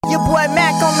Your boy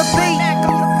Mac on the beat.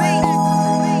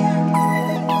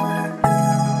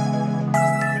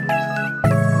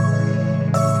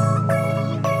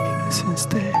 Since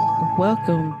then.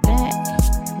 Welcome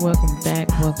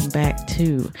back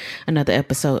to another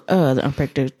episode of The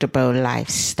Unpredictable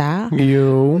Lifestyle.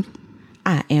 Yo.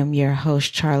 I am your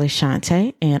host, Charlie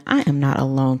Shante, and I am not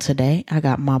alone today. I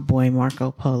got my boy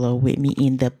Marco Polo with me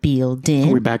in the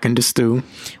building. We back in the stew.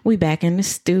 We back in the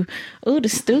stew. Ooh, the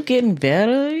stew getting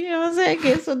better. You know what I'm saying?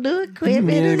 Get some new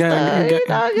equipment and stuff. Get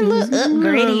a little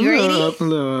upgrade. A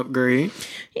little upgrade.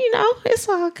 You know, it's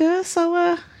all good.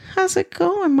 So, how's it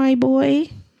going, my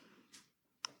boy?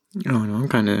 Oh no, I'm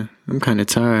kind of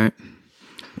tired.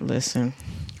 Listen,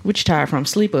 what you tired from?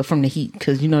 Sleep or from the heat?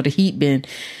 Because you know the heat been.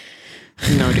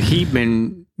 No, the heat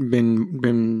been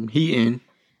heating.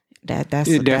 It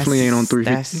definitely ain't on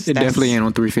 350. It definitely ain't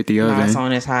on 350 oven. No, it's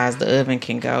on as high as the oven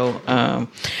can go.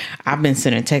 I've been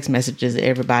sending text messages to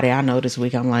everybody I know this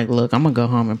week. I'm like, look, I'm gonna go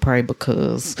home and pray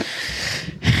because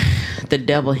the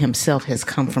devil himself has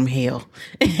come from hell,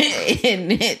 and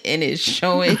it's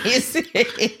showing his. And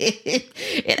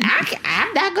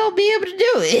I'm not gonna be able to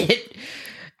do it.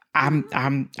 I'm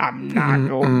not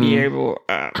gonna be able.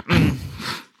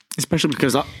 Especially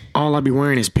because all I be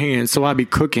wearing is pants, so I be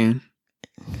cooking.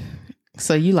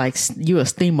 So you a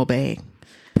steamer bag?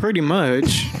 Pretty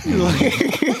much.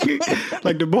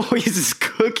 like the boys is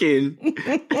cooking.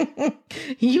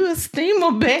 You a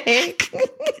steamer bag?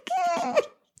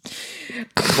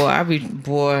 I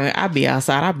be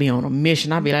outside. I be on a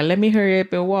mission. I be like, let me hurry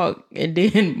up and walk, and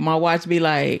then my watch be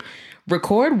like,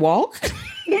 record walk.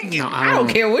 No, I don't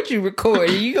care what you record.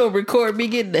 You gonna record me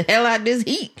getting the hell out of this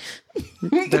heat.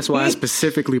 That's why I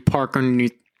specifically park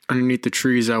underneath the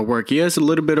trees at work. Yeah, it's a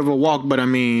little bit of a walk, but I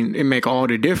mean, it make all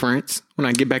the difference when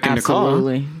I get back in the car.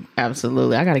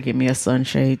 Absolutely. I got to get me a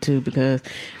sunshade too, because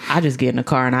I just get in the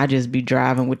car and I just be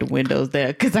driving with the windows there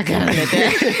because I gotta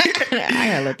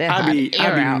let that. I be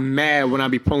mad when I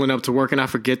be pulling up to work and I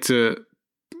forget to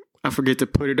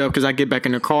put it up because I get back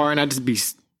in the car and it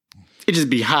just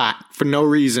be hot for no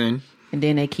reason. And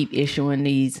then they keep issuing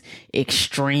these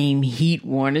extreme heat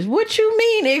warnings. What you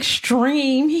mean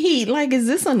extreme heat? Like, is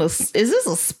this a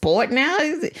sport now?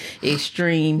 Is it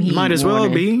extreme heat? Might as well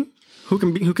be. Who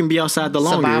can be outside the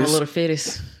longest? Survival of the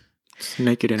fittest.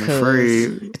 Naked and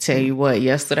afraid. I tell you what,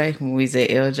 yesterday when we was at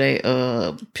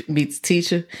LJ meets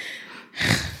teacher,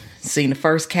 seen the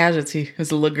first casualty.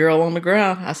 There's a little girl on the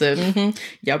ground. I said,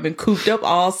 y'all been cooped up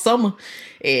all summer.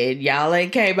 And y'all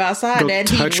ain't came outside. That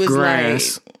heat was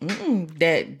grass.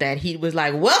 That heat was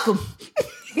like, welcome.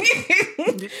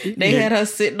 They had her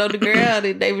sitting on the ground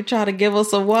and they were trying to give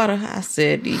us some water. I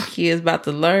said, these kids about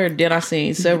to learn. Then I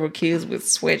seen several kids with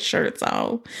sweatshirts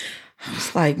on. I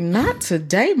was like, not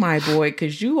today, my boy,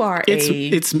 because you are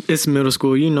it's middle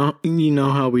school. You know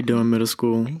how we do in middle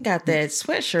school. You got that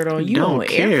sweatshirt on. You don't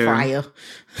air fryer.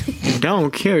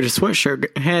 Don't care. The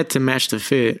sweatshirt had to match the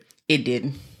fit. It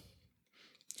didn't.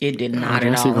 It did not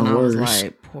at all. And I was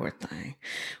like, poor thing.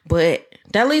 But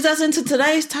that leads us into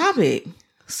today's topic.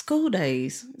 School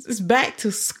days. It's back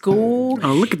to school.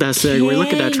 Oh, look at that segue.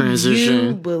 Look at that transition. Can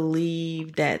you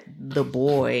believe that the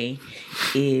boy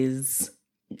is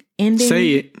ending? Say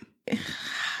it.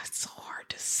 It's so hard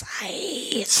to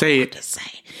say. Say it.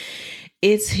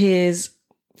 It's his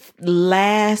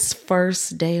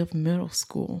first day of middle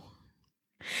school.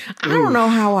 I don't know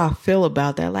how I feel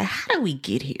about that. Like, how did we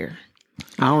get here?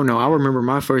 I don't know. I remember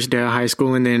my first day of high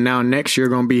school, and then now next year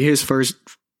going to be his first.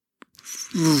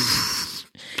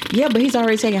 Yeah, but he's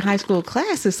already taking high school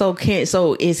classes. So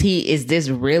is this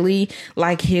really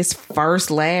like his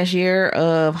last year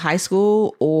of high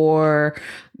school, or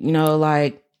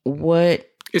like what?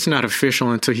 It's not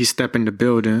official until he step in the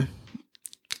building.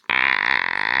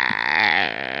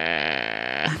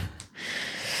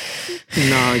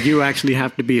 No, you actually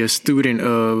have to be a student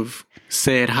of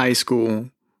said high school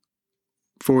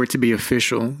for it to be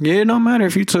official. Yeah, it don't matter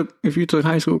if you took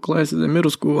high school classes in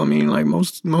middle school. I mean, like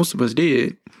most of us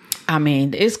did. I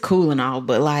mean, it's cool and all,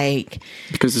 but like,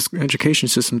 because this education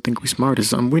system think we smart as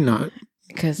something. We're not.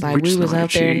 Because like we was up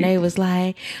there and they was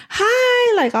like,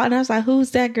 "Hi," like, and I was like,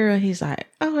 "Who's that girl?" He's like,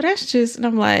 "Oh, that's just," and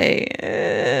I'm like,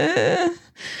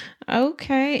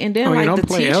 "Okay." And then the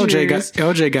teachers,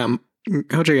 LJ got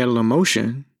a little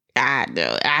motion. I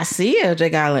know. I see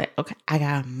LJ got like, okay, I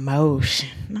got emotion.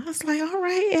 And I was like, all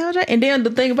right, LJ. And then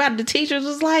the thing about it, the teachers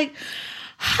was like,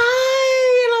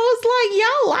 hi. And I was like,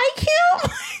 y'all like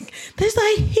him? They're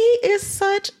like, he is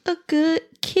such a good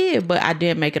kid. But I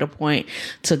did make it a point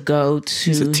to go to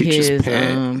his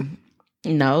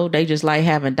No, they just like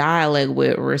having dialect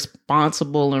with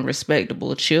responsible and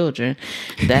respectable children.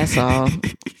 That's all.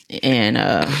 And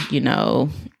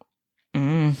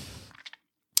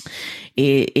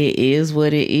it is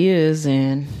what it is,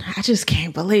 and I just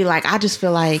can't believe. Like, I just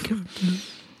feel like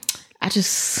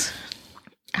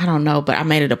I don't know, but I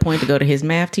made it a point to go to his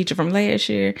math teacher from last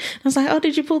year. I was like, "Oh,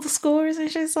 did you pull the scores?"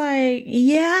 And she's like,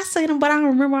 "Yeah, I seen them, but I don't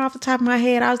remember off the top of my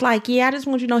head." I was like, "Yeah, I just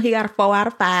want you to know he got a 4 out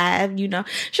of 5." She's like,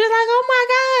 "Oh my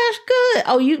gosh, good.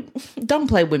 Oh, you don't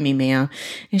play with me, ma'am."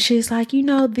 And she's like,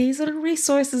 "These are the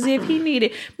resources if he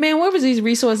needed." Man, where was these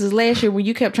resources last year when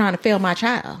you kept trying to fail my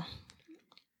child?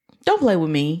 Don't play with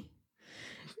me.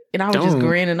 And I was just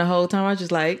grinning the whole time. I was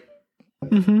just like,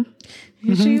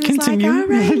 And she was Continue. like, "All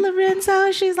right,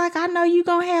 Lorenzo." She's like, "I know you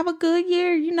gonna have a good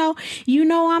year. You know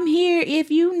I'm here if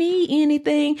you need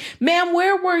anything." Ma'am,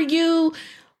 where were you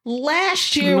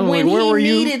last year when he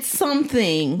needed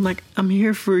something? Like, I'm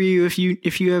here for you if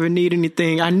you ever need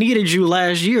anything. I needed you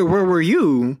last year. Where were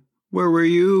you? Where were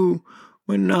you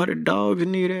when all the dogs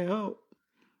needed help?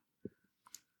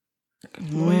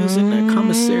 When you was in that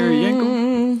commissary,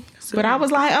 Yanko. But I was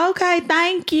like, "Okay,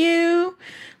 thank you."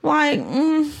 Like,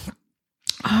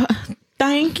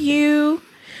 thank you.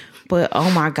 But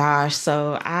oh my gosh,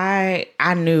 so I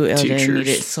knew LJ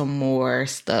needed some more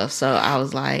stuff. So I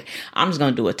was like, I'm just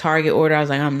gonna do a Target order. I was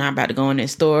like, I'm not about to go in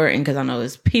this store, and because I know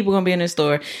there's people gonna be in this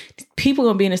store. People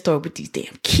gonna be in the store with these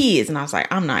damn kids, and I was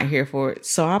like, I'm not here for it.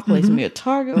 So I placed me a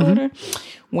Target order.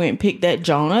 Went and picked that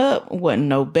Joan up. Wasn't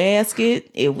no basket.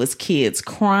 It was kids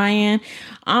crying.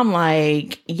 I'm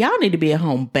like, y'all need to be at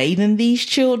home bathing these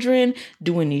children,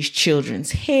 doing these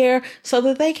children's hair so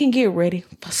that they can get ready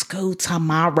for school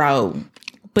tomorrow.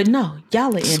 But no,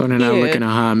 y'all are in So they're not looking a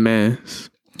hot mess.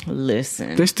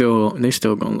 Listen. They still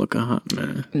gonna look a hot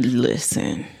mess.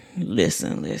 Listen.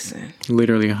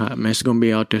 Literally a hot mess. Gonna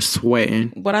be out there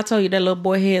sweating. What I told you, that little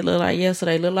boy head looked like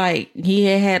yesterday. Looked like he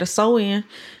had a sew in.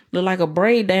 Looked like a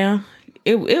braid down.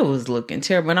 It was looking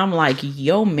terrible. And I'm like,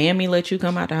 yo, mammy let you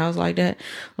come out the house like that?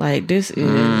 Like, this is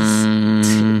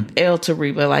El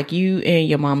Tariba. Like, you and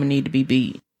your mama need to be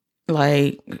beat.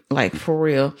 Like for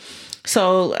real.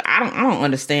 So I don't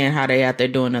understand how they out there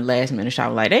doing the last minute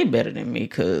shop. Like, they better than me,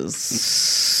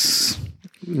 because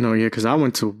No, yeah, because I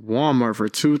went to Walmart for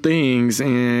 2 things,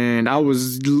 and I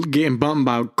was getting bumped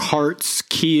by carts,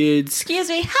 kids. Excuse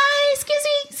me. Hi, excuse me.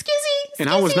 And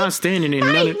I was not standing in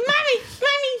none of... Mommy.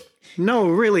 No,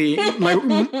 really. Like,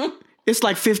 it's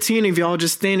like 15 of y'all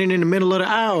just standing in the middle of the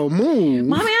aisle. Move.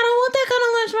 Mommy, I don't want that kind of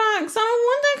lunchbox. I don't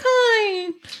want that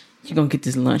kind. You're going to get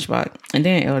this lunchbox. And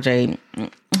then LJ,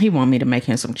 he want me to make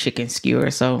him some chicken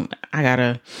skewers. So I got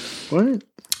to... What?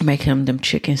 Make him them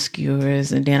chicken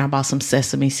skewers, and then I bought some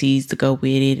sesame seeds to go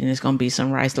with it, and it's gonna be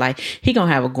some rice. Like, he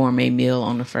gonna have a gourmet meal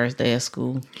on the first day of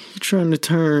school. He trying to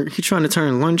turn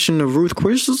lunch into Ruth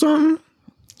Chris or something?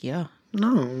 Yeah.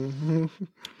 No.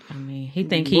 I mean, he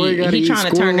think he trying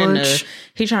to turn into Nobu.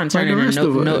 He trying to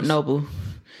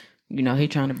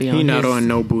be on. He not on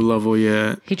Nobu level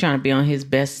yet. He trying to be on his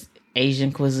best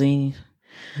Asian cuisine.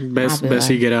 Best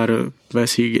he get out of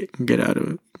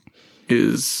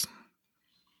is,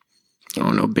 I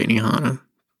don't know, Benihana.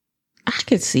 I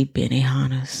could see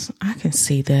Benihana's. I can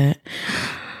see that.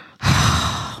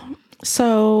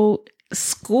 So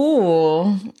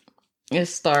school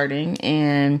is starting,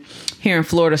 and here in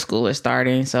Florida, school is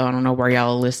starting. So I don't know where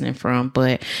y'all are listening from,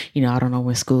 but I don't know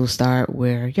when school start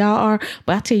where y'all are.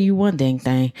 But I tell you one dang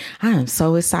thing, I am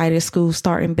so excited school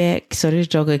starting back, so this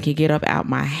joker can get up out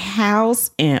my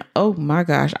house, and oh my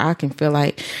gosh, I can feel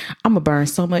like I'm gonna burn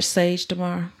so much sage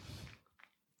tomorrow.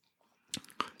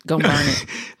 Go burn it.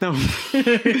 No,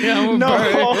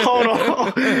 hold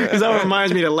on. Because that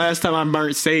reminds me, the last time I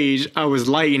burnt sage, I was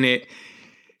lighting it,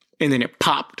 and then it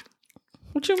popped.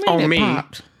 What you mean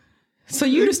popped? So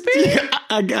you the spirit?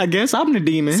 I guess I'm the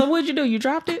demon. So what'd you do? You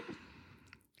dropped it?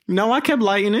 No, I kept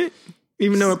lighting it,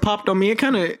 even though it popped on me. It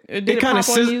kind of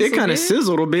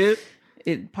sizzled a bit.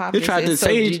 It popped. It tried to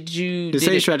sage. The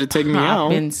sage tried to take me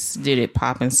out. Did it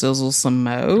pop and sizzle some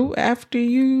more after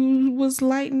you was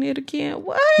lighting it again?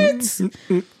 What?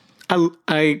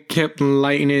 I kept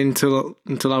lighting it until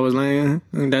I was laying.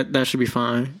 That should be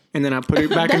fine. And then I put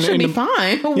it back. That should be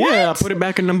fine. What? Yeah, I put it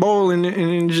back in the bowl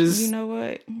and just. You know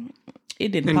what? It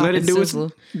didn't pop and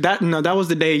sizzle. That was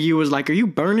the day you was like, "Are you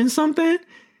burning something?"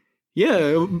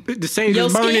 Yeah, the sage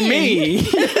was burning me.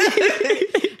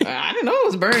 I didn't know it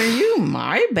was burning you.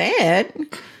 My bad.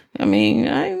 I mean,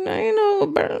 I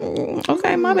know.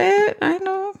 Okay, my bad. I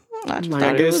know. I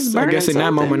guess in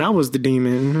that moment I was the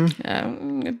demon.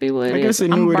 It'd be what it I guess is. it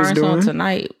knew I'm what it's burning some doing.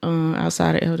 tonight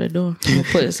outside of the door. I'm gonna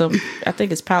put some. I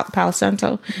think it's Palo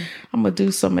Santo. I'm gonna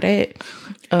do some of that,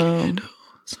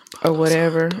 or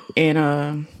whatever,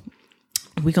 and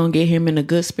we gonna get him in a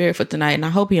good spirit for tonight. And I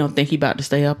hope he don't think he about to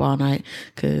stay up all night,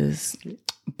 cause.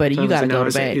 Buddy, you gotta go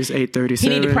to bed. It's 8:37. He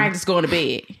need to practice going to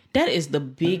bed. That is the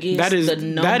biggest, the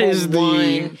number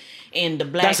one in the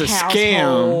black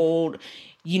household.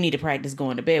 You need to practice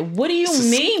going to bed. What do you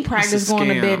mean practice going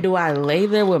to bed? Do I lay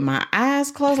there with my eyes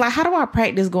closed? Like, how do I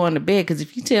practice going to bed? Because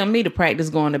if you tell me to practice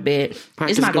going to bed,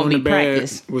 it's not going to be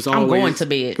practice. I'm going to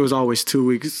bed. It was always 2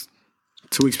 weeks.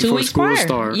 2 weeks before school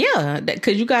starts. Yeah,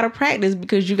 because you got to practice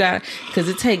because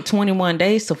it takes 21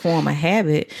 days to form a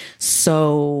habit.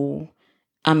 So...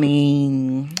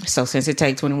 so since it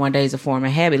takes 21 days to form a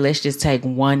habit, let's just take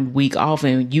 1 week off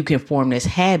and you can form this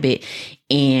habit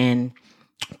in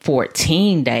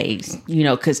 14 days,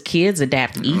 because kids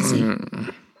adapt easy.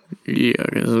 Yeah.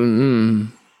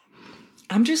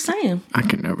 I'm just saying. I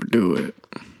can never do it.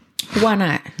 Why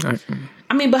not?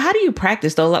 But how do you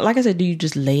practice though? Like I said, do you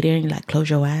just lay there and like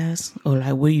close your eyes? Or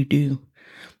like, what do you do?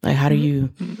 Like, how do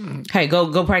you... Hey,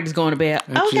 go practice going to bed.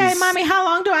 Okay, mommy, how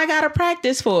long do I got to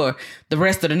practice for? The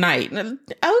rest of the night.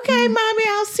 Okay, mommy,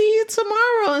 I'll see you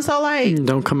tomorrow. And so, like...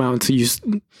 Don't come out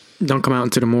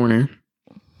until the morning.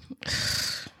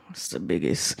 It's the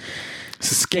biggest...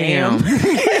 It's a scam.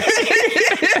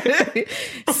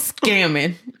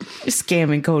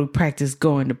 Scamming, go to practice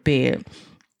going to bed.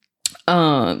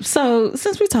 So,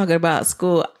 since we're talking about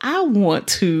school, I want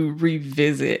to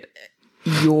revisit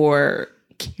your...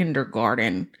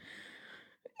 kindergarten.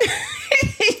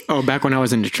 Back when I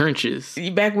was in the trenches.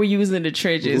 Back when you was in the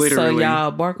trenches. Literally. So y'all,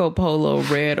 Marco Polo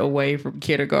ran away from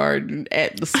kindergarten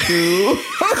at the school.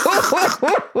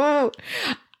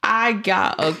 I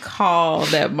got a call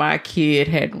that my kid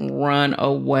had run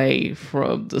away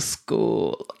from the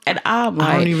school. And I'm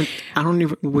like... I don't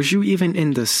even... Was you even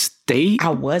in the state? I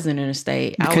wasn't in the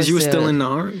state. Because you were still in the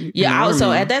army? Yeah,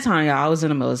 so at that time, y'all, I was in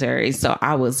the military. So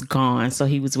I was gone. So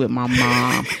he was with my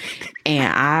mom.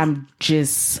 And I'm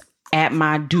just at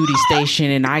my duty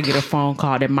station and I get a phone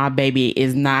call that my baby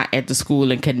is not at the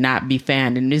school and could not be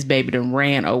found. And this baby done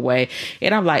ran away.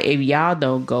 And I'm like, if y'all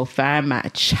don't go find my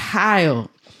child...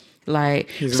 Like,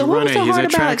 so what was so hard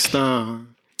about track star.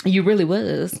 You really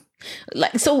was.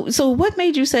 Like, so what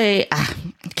made you say,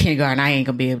 kindergarten, I ain't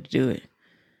gonna be able to do it?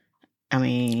 I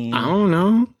don't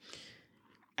know.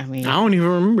 I don't even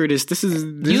remember this. This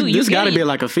gotta be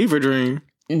like a fever dream.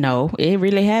 No, it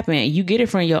really happened. You get it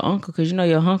from your uncle because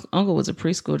your uncle was a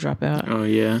preschool dropout. Oh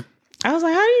yeah. I was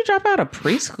like, how do you drop out of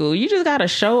preschool? You just gotta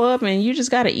show up and you just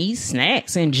gotta eat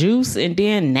snacks and juice and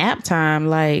then nap time.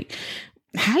 Like,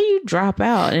 how you drop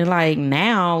out? And like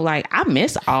now, like I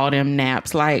miss all them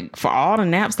naps. Like for all the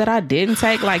naps that I didn't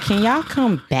take, like can y'all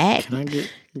come back? Can I get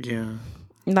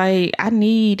Like I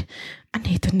need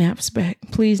the naps back.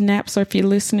 Please, naps, if you're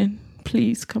listening,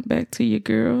 please come back to your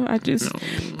girl. I just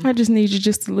need you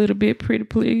just a little bit, pretty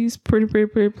please. Pretty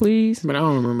please. But I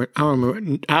don't remember.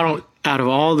 Out of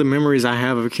all the memories I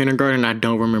have of kindergarten, I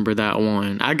don't remember that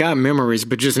one. I got memories,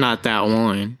 but just not that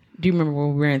one. Do you remember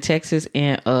when we were in Texas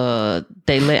and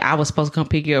I was supposed to come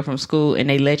pick you up from school and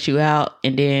they let you out,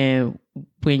 and then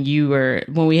when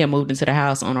we had moved into the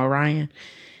house on Orion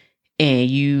and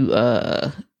you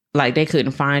like they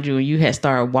couldn't find you and you had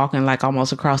started walking like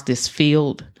almost across this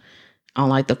field on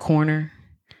like the corner.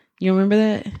 You remember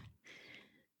that?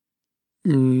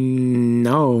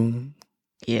 No.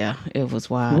 Yeah, it was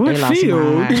wild. What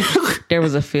field? There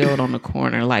was a field on the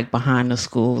corner, like behind the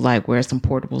school, like where some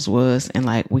portables was, and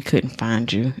like we couldn't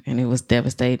find you, and it was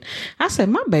devastating. I said,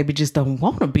 my baby just don't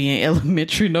want to be in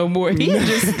elementary no more. He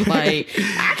just like,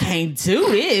 I can't do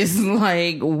this.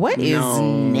 Like, what is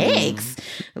next?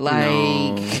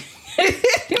 Like,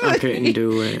 I couldn't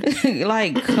do it.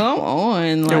 Like, come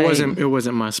on. Like, it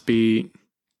wasn't my speed.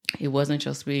 It wasn't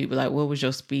your speed, but like, what was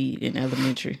your speed in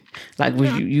elementary? Like,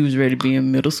 was you was ready to be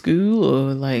in middle school,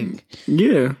 or like?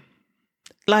 Yeah.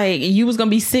 Like you was gonna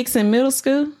be 6 in middle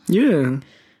school? Yeah.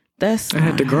 I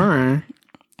had to grind.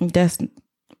 That's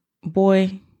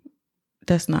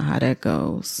not how that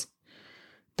goes.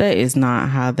 That is not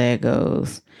how that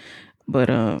goes.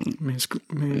 But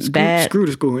screw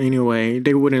the school anyway.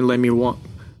 They wouldn't let me walk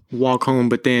home,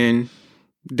 but then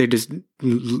they just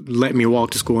let me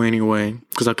walk to school anyway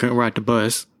because I couldn't ride the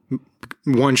bus.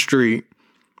 One street.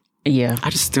 Yeah.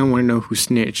 I just still want to know who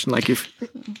snitched. Like if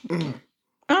I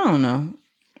don't know.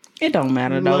 It don't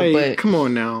matter though. Like, but come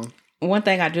on now. One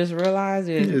thing I just realized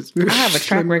is I have a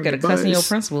track record of cussing your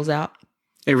principals out.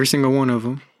 Every single one of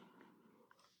them.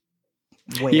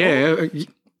 Well, Yeah.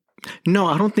 No,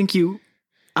 I don't think you.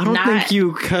 I don't think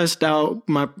you cussed out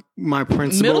my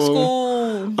principal. Middle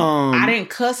school, I didn't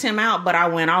cuss him out, but I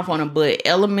went off on him. But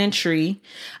elementary,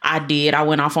 I did. I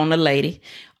went off on the lady.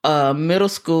 Middle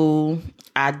school,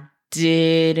 I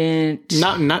didn't.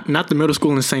 Not the middle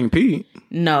school in St. Pete.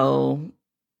 No.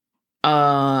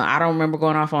 I don't remember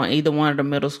going off on either one of the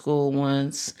middle school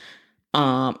ones.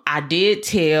 I did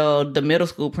tell the middle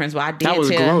school principal. I did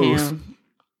tell gross. Him.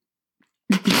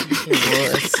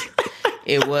 It was.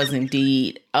 It was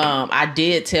indeed. I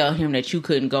did tell him that you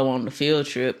couldn't go on the field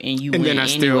trip, and you went anyway. And then I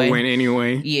still went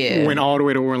anyway. Yeah. Went all the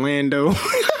way to Orlando.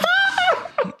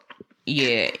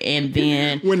 Yeah, and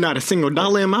then... With not a single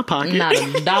dollar in my pocket. Not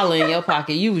a dollar in your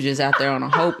pocket. You was just out there on a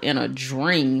hope and a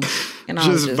dream. And I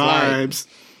was just vibes.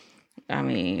 Like,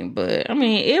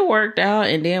 it worked out.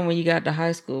 And then when you got to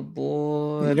high school,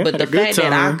 boy. But the fact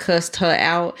that I cussed her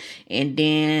out, and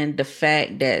then the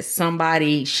fact that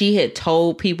she had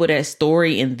told people that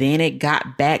story, and then it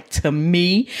got back to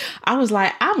me. I was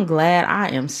like, I'm glad I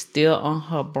am still on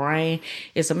her brain.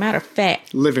 As a matter of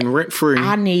fact, living rent free.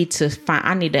 I need to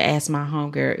ask my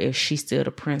homegirl if she's still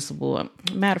the principal.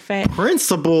 Matter of fact,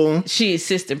 principal? She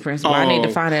assistant principal. I need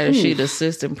to find out if she's the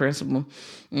assistant principal.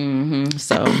 So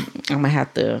I'm gonna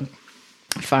have to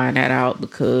find that out,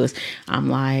 because I'm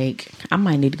like, I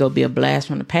might need to go be a blast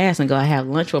from the past and go have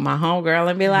lunch with my homegirl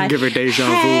and be like, give her deja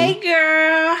vu. Hey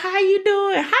girl, how you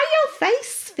doing? How your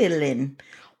face feeling?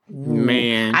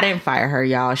 Man, I didn't fire her,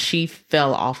 y'all. She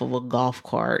fell off of a golf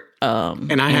cart.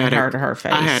 And I had her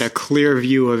face. I had a clear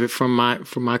view of it from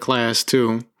my class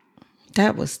too.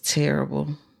 That was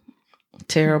terrible.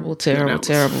 Terrible.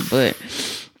 But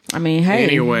hey.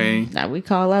 Anyway, now we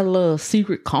call that a little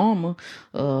secret karma.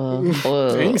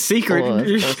 Ain't secret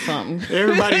or something.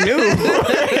 Everybody knew.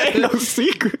 Ain't no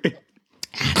secret.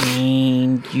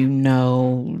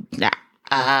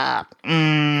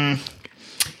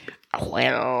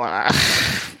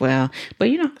 Well, but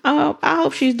I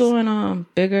hope she's doing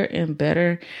bigger and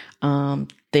better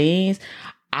things.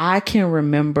 I can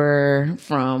remember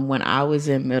from when I was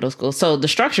in middle school. So the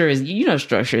structure is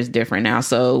different now.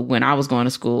 So when I was going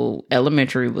to school,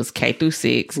 elementary was K through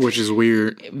 6, which is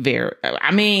weird.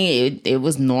 It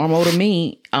was normal to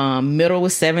me. Middle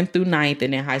was 7th through 9th,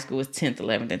 and then high school was 10th,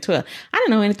 11th, and 12th. I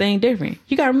didn't know anything different.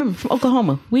 You got to remember, from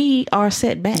Oklahoma, we are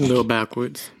set back. A little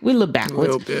backwards. We look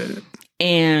backwards. A little bit.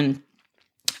 And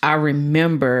I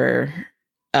remember...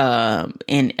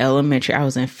 in elementary, I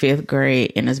was in 5th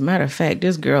grade, and as a matter of fact,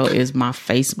 this girl is my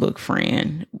Facebook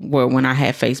friend. Well, when I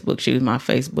had Facebook, she was my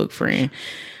Facebook friend.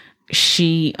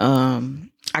 She,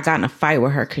 I got in a fight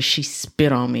with her because she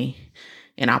spit on me,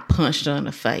 and I punched her in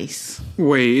the face.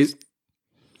 Wait,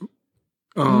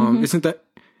 isn't that?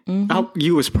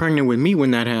 You was pregnant with me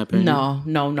when that happened. No.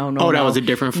 Oh, that was a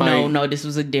different fight. No, this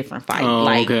was a different fight. Oh,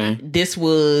 okay. This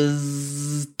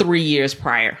was 3 years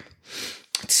prior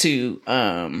to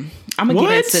I'm gonna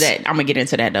get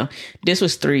into that though. This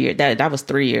was 3 years. That was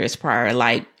 3 years prior.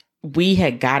 Like, we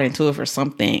had got into it for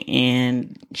something,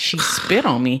 and she spit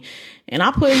on me, and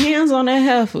I put hands on that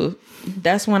heifer.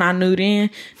 That's when I knew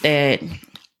then that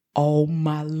all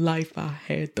my life I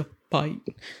had to fight.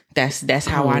 That's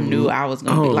how I knew I was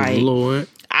gonna be like. Lord.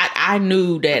 I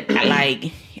knew that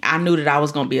I knew that I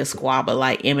was gonna be a squabber.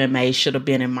 Like, MMA should have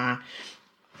been in my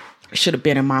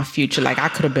future. Like, I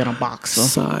could have been a boxer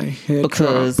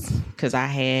because I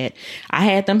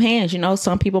had them hands.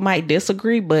 Some people might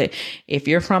disagree, but if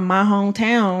you're from my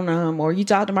hometown, or you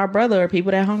talk to my brother or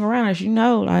people that hung around us,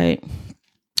 like,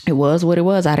 it was what it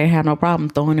was. I didn't have no problem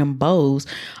throwing them bows.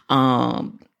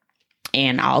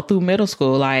 And all through middle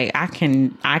school, like, I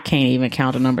can't even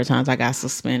count the number of times I got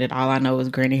suspended. All I know is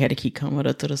Granny had to keep coming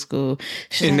up to the school.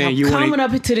 She's like, I'm coming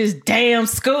up into this damn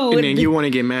school. And then you want to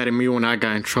get mad at me when I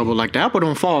got in trouble. Like, the apple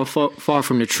don't fall far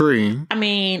from the tree.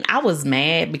 I was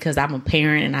mad because I'm a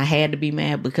parent and I had to be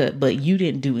mad but you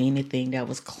didn't do anything that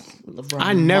was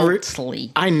I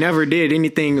never did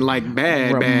anything like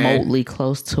remotely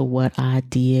close to what I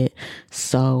did.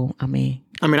 So,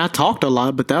 I talked a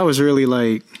lot, but that was really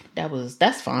like...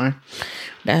 That's fine.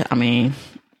 That was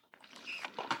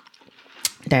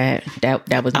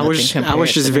nothing. I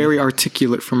was just very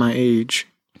articulate for my age.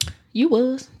 You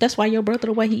was. That's why your brother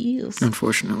the way he is.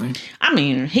 Unfortunately.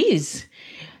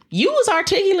 You was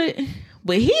articulate,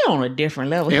 but he on a different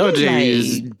level. LJ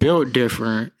is built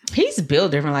different. He's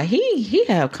built different. Like, he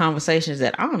have conversations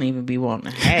that I don't even be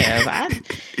wanting to have.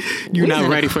 You're not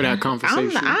ready for that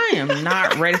conversation. I am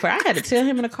not ready for it. I had to tell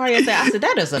him in the car yesterday. I said,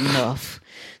 that is enough.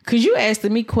 Because you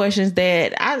asking me questions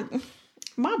that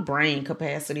my brain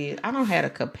capacity, I don't have a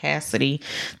capacity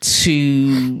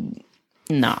to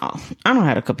No, I don't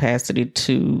have the capacity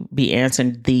to be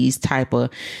answering these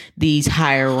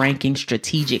higher ranking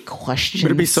strategic questions. But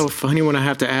it'd be so funny when I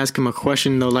have to ask him a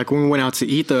question though. Like when we went out to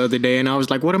eat the other day, and I was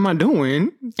like, "What am I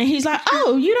doing?" And he's like,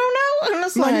 "Oh, you don't know?" And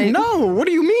it's like, "No, what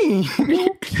do you mean?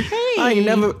 Okay. I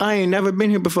ain't never been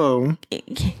here before."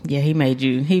 Yeah, he made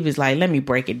you. He was like, "Let me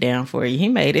break it down for you." He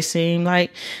made it seem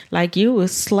like you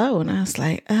was slow, and I was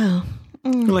like, "Oh."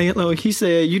 Like he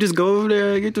said, you just go over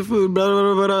there, get the food, blah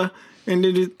blah blah blah, and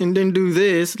then do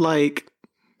this. Like,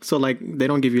 so like they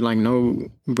don't give you like no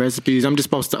recipes. I'm just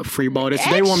supposed to freeball this.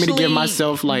 Actually, they want me to give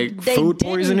myself like food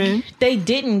poisoning. They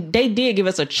didn't. They did give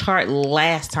us a chart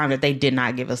last time that they did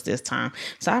not give us this time.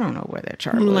 So I don't know where that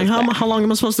chart was. Like how long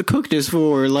am I supposed to cook this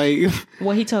for? Like,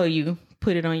 well, he told you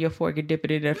put it on your fork and dip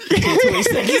it in there for 20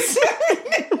 seconds.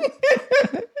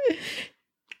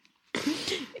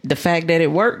 The fact that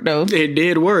it worked though, it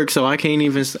did work. So I can't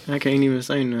even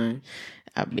say nothing.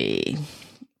 I mean,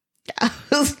 I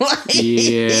was like,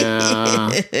 yeah.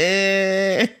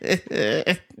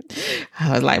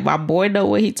 I was like, my boy know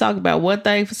what he talking about. One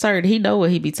thing for certain, he know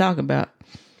what he be talking about.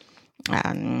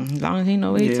 As long as he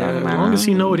know what he talking about. As long as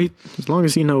he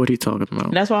know what he talking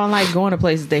about. That's why I like going to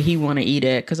places that he want to eat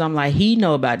at. Because I'm like, he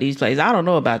know about these places. I don't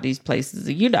know about these places.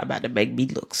 You're not about to make me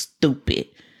look stupid,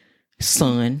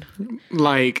 son.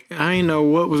 Like, I didn't know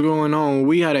what was going on.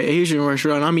 We had an Asian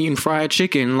restaurant. I'm eating fried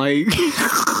chicken. Like,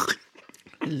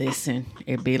 listen,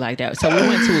 it'd be like that. So we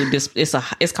went to this.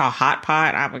 It's called Hot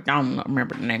Pot. I don't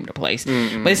remember the name of the place,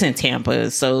 but it's in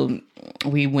Tampa. So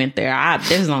we went there.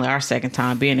 This is only our second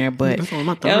time being there, but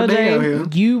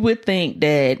LJ, you would think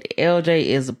that LJ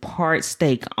is a part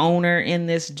steak owner in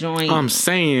this joint. I'm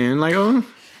saying, like, oh.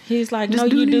 He's like, no,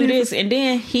 you do this. And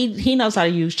then he knows how to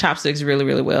use chopsticks really,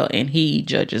 really well. And he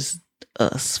judges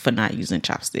us for not using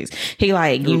chopsticks. He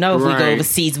like, if we go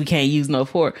overseas, we can't use no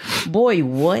fork. Boy,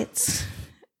 what?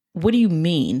 What do you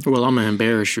mean? Well, I'm going to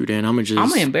embarrass you then. I'm going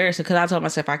to embarrass you because I told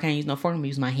myself I can't use no fork. I'm going to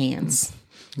use my hands.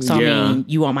 So, yeah. I mean,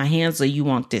 you want my hands or you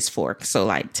want this fork? So,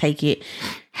 like, take it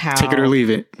or leave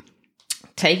it.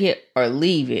 Take it or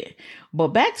leave it. But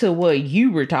back to what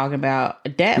you were talking about,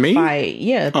 that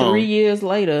fight, 3 years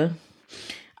later,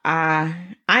 I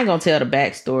ain't gonna tell the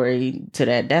backstory to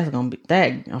that. That's gonna be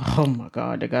that. Oh my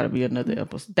God, there gotta be another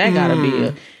episode. That gotta be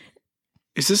a.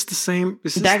 Is this the same?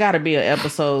 That gotta be an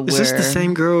episode. Is this the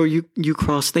same girl you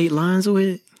cross state lines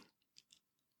with?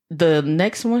 The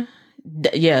next one,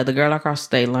 the girl I crossed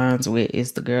state lines with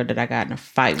is the girl that I got in a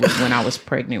fight with when I was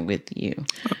pregnant with you.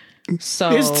 So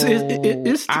it's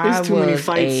I was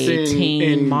a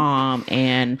teen mom,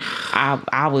 and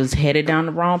I was headed down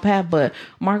the wrong path. But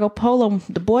Marco Polo,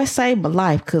 the boy saved my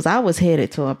life because I was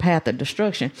headed to a path of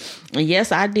destruction. And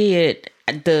yes, I did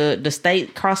the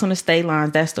state crossing the state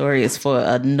lines. That story is for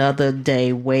another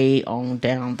day, way on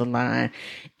down the line.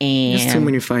 And there's too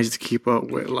many fights to keep up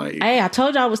with. Like, hey, I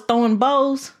told you I was throwing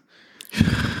bows.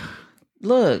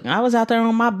 Look, I was out there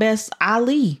on my best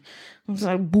Ali. I was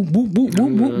like, boop, boop, boop,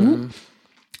 boop, boop, boop.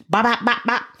 Bop, bop, bop,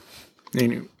 bop.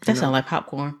 That sounds like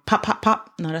popcorn. Pop, pop,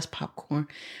 pop. No, that's popcorn.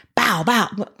 Bow, bow.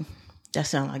 That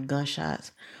sounds like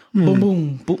gunshots. Boom,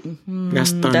 boom, boom.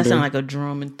 That's thunder. That sounds like a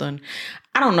drum and thunder.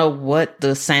 I don't know what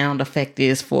the sound effect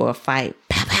is for a fight.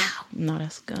 Pow, pow. No,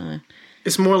 that's a gun.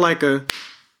 It's more like a...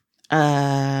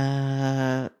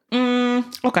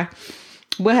 Okay.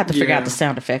 We'll have to figure out the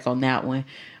sound effect on that one.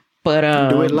 But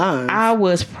do it live. I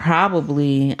was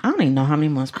probably, I don't even know how many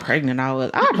months pregnant I was.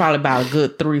 I was probably about a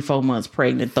good 3-4 months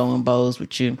pregnant throwing bows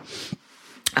with you.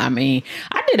 I mean,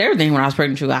 I did everything when I was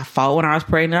pregnant with you. I fought when I was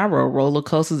pregnant. I rode roller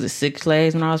coasters at Six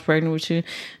Flags when I was pregnant with you.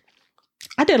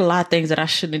 I did a lot of things that I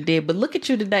shouldn't have did. But look at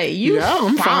you today.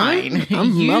 I'm fine.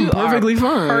 I'm perfectly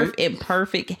fine. In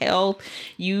perfect health.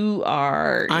 You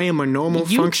are. I am a normal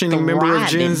functioning member of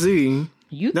Gen Z.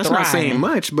 That's thriving. Not saying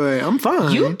much, but I'm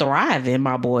fine. You thriving,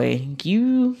 my boy.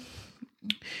 You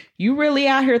really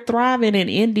out here thriving and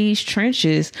in these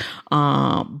trenches.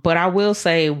 But I will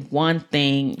say one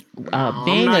thing.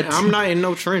 I'm not in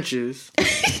no trenches.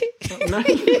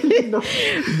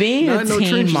 Being a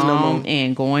teen mom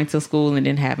and going to school and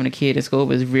then having a kid at school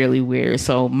was really weird.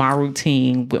 So my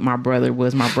routine with my brother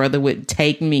was my brother would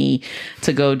take me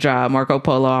to go drop Marco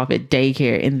Polo off at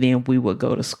daycare, and then we would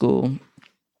go to school.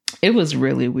 It was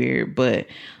really weird, but,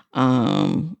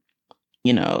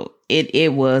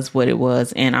 it was what it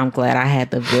was. And I'm glad I had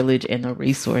the village and the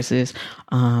resources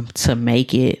to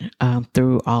make it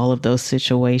through all of those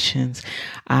situations.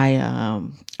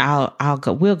 We'll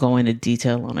go into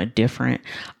detail on a different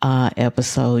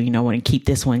episode. Want to keep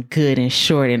this one good and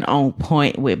short and on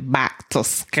point with back to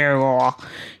school,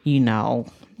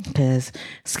 because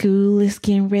school is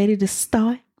getting ready to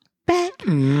start back.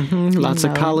 Lots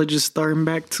of colleges starting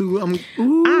back too.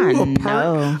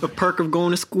 A perk of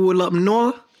going to school up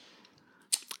north.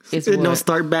 It don't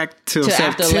start back till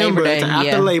September,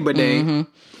 after Labor Day.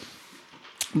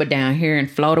 But down here in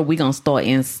Florida, we're going to start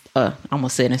in, I'm going to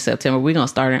say in September. We're going to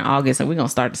start in August, and we're going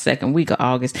to start the second week of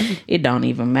August. It don't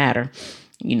even matter,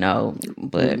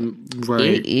 but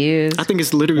it is. I think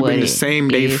it's literally been the same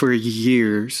day for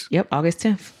years. Yep, August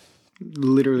 10th.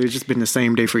 Literally just been the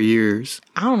same day for years.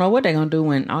 I don't know what they're going to do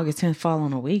when August 10th fall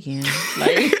on a weekend.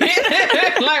 Like,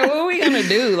 what are we going to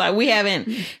do? Like, we haven't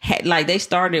had, like, they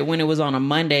started when it was on a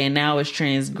Monday and now it's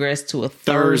transgressed to a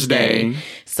Thursday.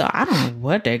 So I don't know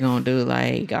what they're going to do.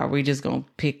 Like, are we just going to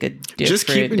pick a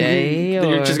different day?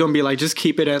 They're just going to be like, just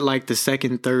keep it at like the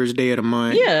second Thursday of the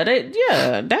month. Yeah,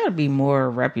 that would be more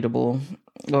reputable.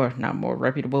 Or not more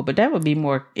reputable, but that would be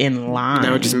more in line.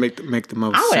 That would just make the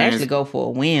most sense. I would actually go for a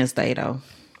Wednesday, though.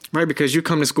 Right, because you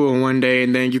come to school one day,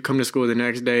 and then you come to school the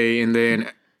next day, and then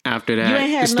after that, you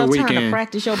ain't had it's no the time weekend. to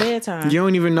practice your bedtime. You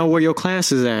don't even know where your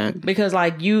class is at. Because,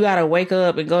 like, you got to wake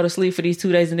up and go to sleep for these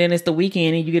 2 days, and then it's the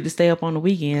weekend, and you get to stay up on the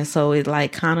weekend. So it,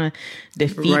 like, kind of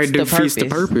defeats the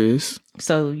purpose.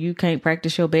 So you can't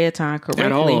practice your bedtime correctly.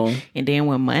 At all. And then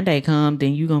when Monday comes,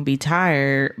 then you're going to be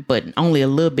tired, but only a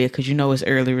little bit because it's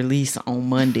early release on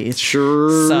Mondays.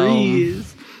 Sure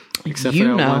is. Except for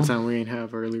that one time we ain't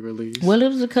have early release. Well, it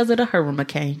was because of the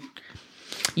hurricane.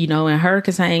 And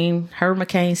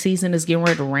hurricane season is getting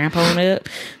ready to ramp on up.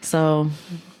 So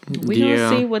we're going to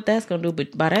see what that's going to do.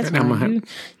 But by that time, you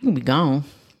can be gone.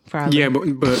 Probably. Yeah,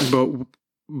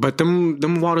 but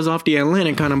them waters off the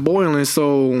Atlantic kind of boiling,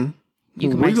 so...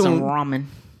 You can make some ramen.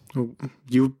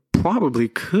 You probably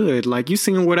could. Like, you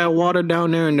seen where that water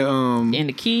down there in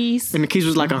the Keys? In the Keys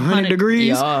was like 100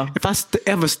 degrees? Yeah. If I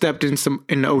ever stepped in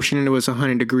the ocean and it was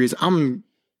 100 degrees, that's why I'm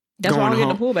getting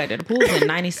the pool back there. The pool's at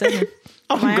 97.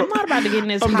 I'm not about to get in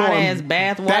this hot-ass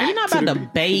bath water. You're not about to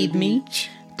bathe me.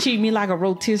 Treat me like a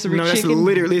rotisserie chicken. No, that's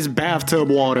literally, it's bathtub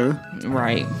water.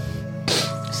 Right.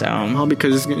 So, all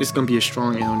because it's going to be a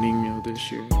strong El Nino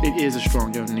this year. It is a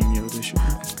strong El Nino this year.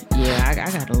 Yeah, I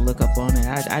got to look up on it.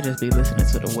 I just be listening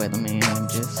to the weatherman and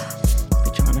just be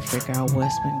trying to figure out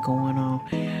what's been going on.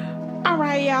 All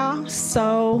right, y'all.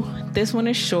 So, this one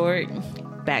is short.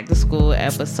 Back to school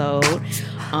episode.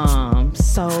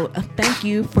 So thank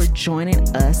you for joining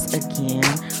us again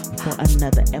for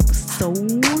another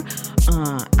episode.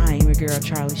 I am your girl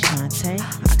Charlie Shante.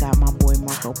 I got my boy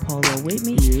Marco Polo with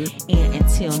me. Yeah. And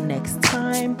until next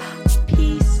time,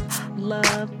 peace,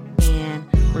 love, and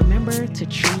remember to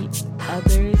treat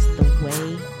others the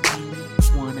way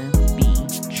you want to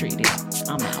be treated.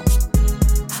 I'm out.